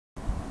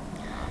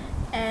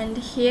And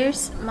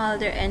here's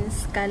Mulder and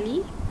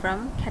Scully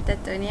from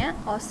Catatonia,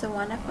 also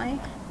one of my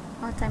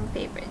all-time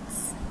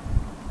favorites.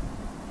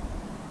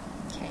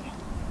 Okay.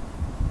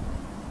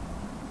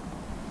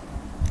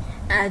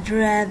 I'd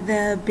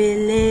rather be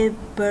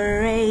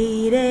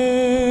liberated.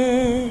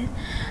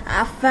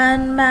 I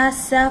find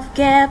myself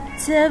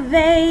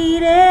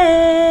captivated.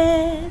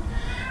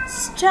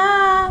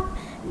 Stop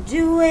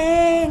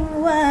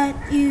doing what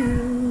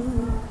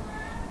you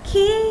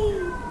keep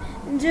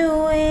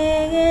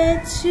doing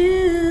it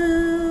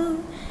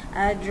too.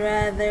 I'd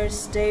rather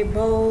stay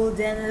bold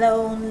and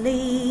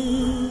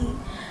lonely.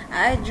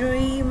 I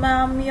dream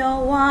I'm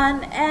your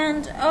one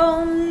and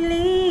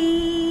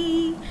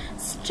only.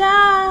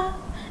 Stop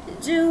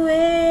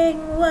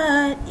doing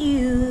what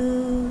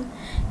you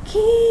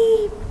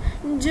keep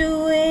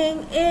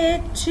doing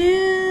it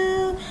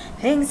too.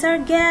 Things are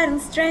getting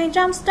strange,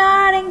 I'm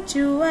starting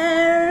to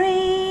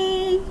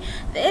worry.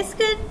 This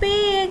could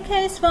be a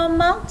case for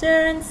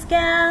Mulder and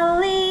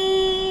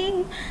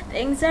Scully.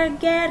 Things are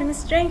getting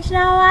strange,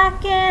 now I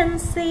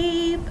can't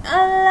sleep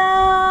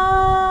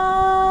alone.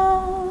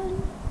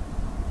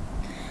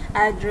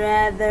 I'd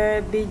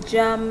rather be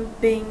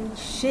jumping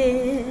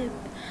ship.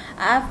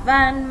 I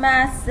find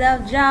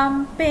myself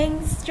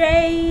jumping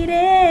straight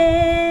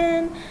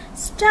in.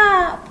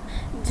 Stop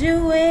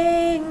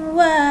doing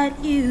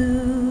what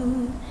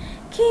you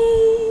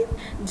keep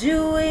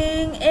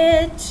doing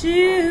it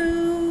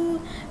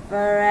too.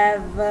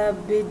 Forever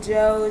be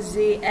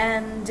dozy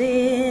and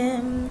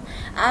dim.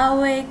 I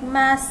wake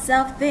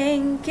myself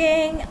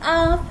thinking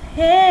of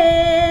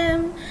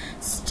him.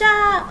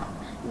 Stop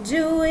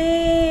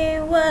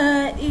doing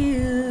what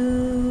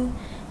you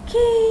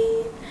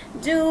keep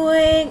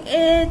doing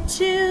it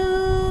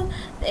too.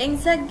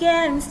 Things are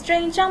getting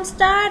strange, I'm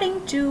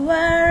starting to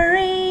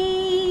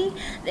worry.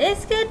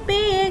 This could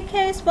be a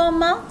case for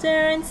Mulder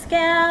and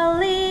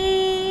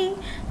Scully.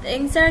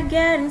 Things are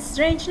getting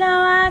strange,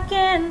 now I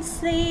can't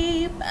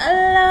sleep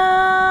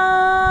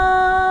alone.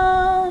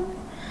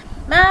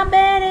 My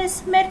bed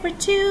is made for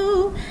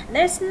two,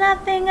 there's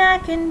nothing I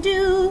can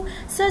do.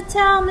 So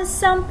tell me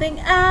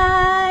something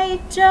I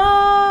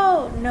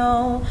don't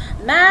know.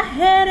 My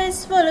head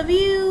is full of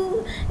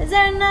you, is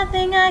there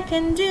nothing I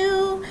can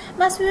do?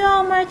 Must we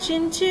all march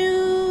in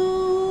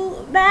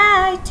two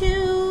by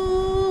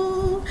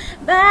two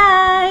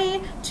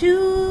by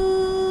two?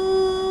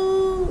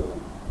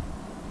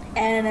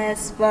 And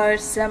as for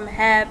some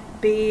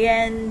happy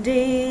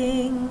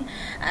ending,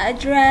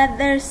 I'd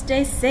rather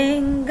stay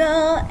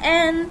single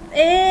and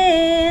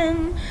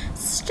thin.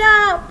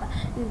 Stop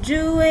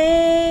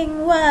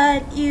doing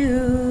what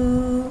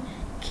you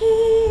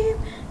keep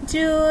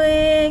doing